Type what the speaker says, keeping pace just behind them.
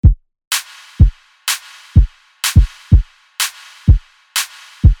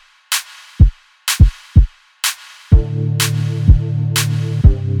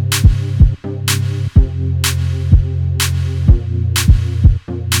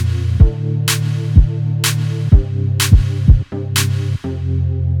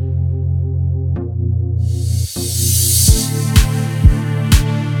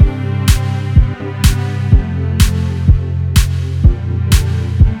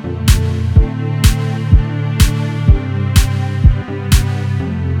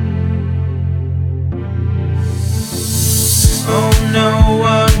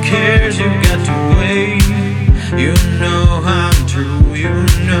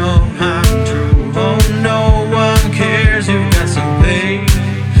know I'm true. Oh, no one cares, you got some pain.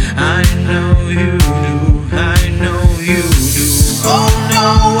 I know you do, I know you do. Oh, no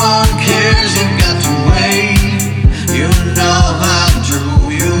one cares, you got to wait. You know I'm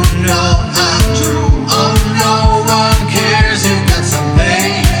true, you know I'm true. Oh, no one cares, you got some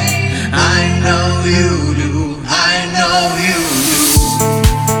pain. I know you do, I know you do.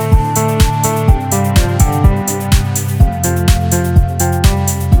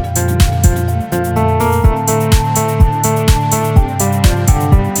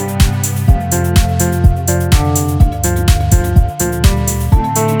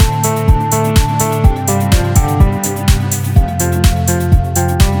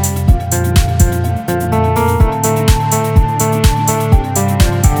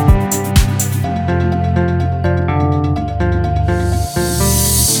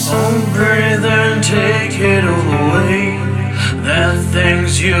 Breathe and take it all away. The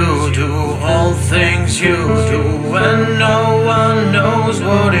things you do, all things you do, when no one knows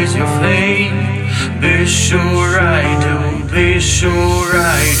what is your fate. Be sure I do, be sure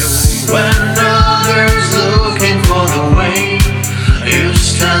I do. When others looking for the way, you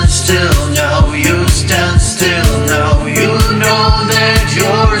stand still now, you stand still now. You know that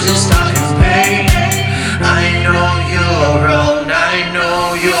yours is stuck in pain. I know you're wrong, I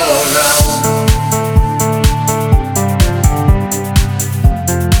know you're wrong.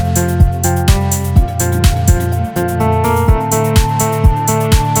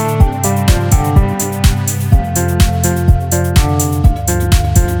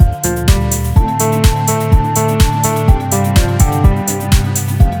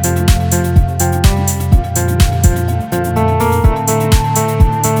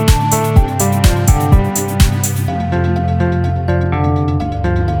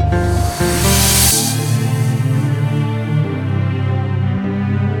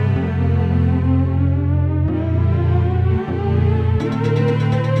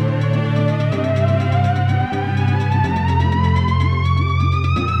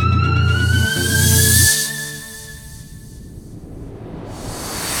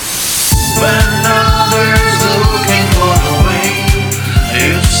 When others looking for the way,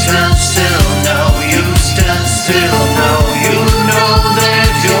 you stand